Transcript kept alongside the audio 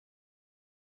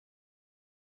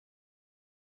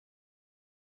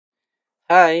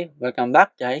Hi, welcome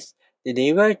back guys.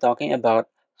 Today we're talking about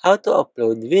how to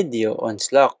upload video on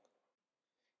Slack.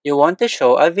 You want to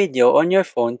show a video on your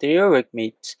phone to your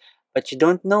workmates, but you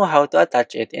don't know how to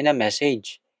attach it in a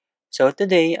message. So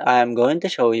today I am going to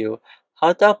show you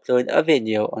how to upload a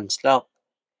video on Slack.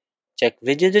 Check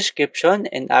video description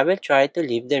and I will try to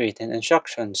leave the written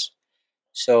instructions.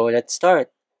 So let's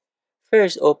start.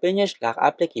 First, open your Slack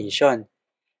application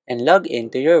and log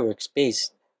into your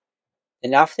workspace.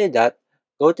 Then after that,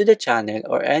 go to the channel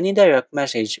or any direct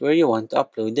message where you want to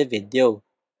upload the video.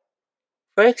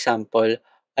 For example,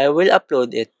 I will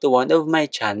upload it to one of my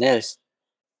channels.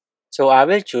 So I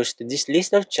will choose this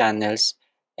list of channels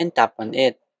and tap on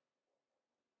it.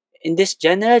 In this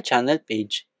general channel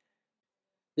page,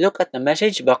 look at the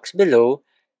message box below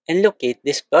and locate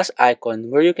this plus icon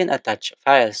where you can attach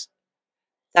files.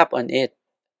 Tap on it.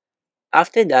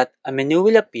 After that, a menu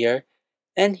will appear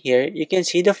and here you can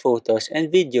see the photos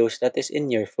and videos that is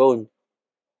in your phone.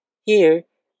 Here,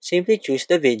 simply choose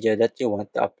the video that you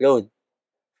want to upload.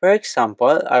 For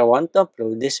example, I want to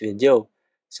upload this video.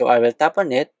 So I will tap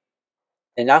on it,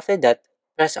 and after that,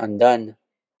 press on done.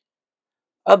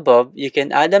 Above, you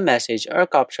can add a message or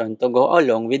caption to go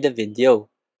along with the video.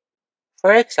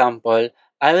 For example,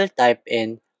 I will type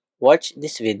in, watch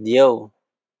this video.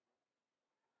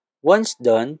 Once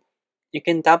done, you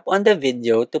can tap on the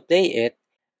video to play it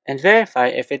and verify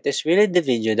if it is really the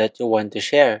video that you want to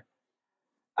share.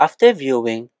 After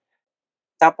viewing,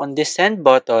 tap on the send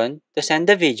button to send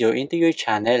the video into your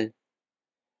channel.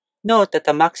 Note that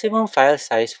the maximum file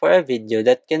size for a video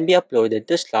that can be uploaded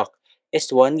to Slack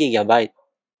is 1 GB.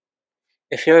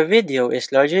 If your video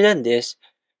is larger than this,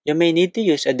 you may need to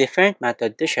use a different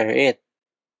method to share it,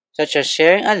 such as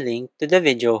sharing a link to the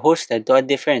video hosted to a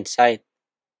different site.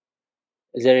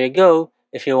 There you go.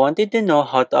 If you wanted to know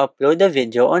how to upload a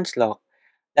video on Slack,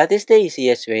 that is the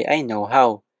easiest way I know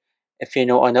how. If you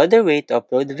know another way to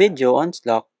upload video on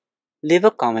Slack, leave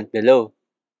a comment below.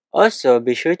 Also,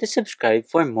 be sure to subscribe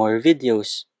for more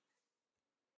videos.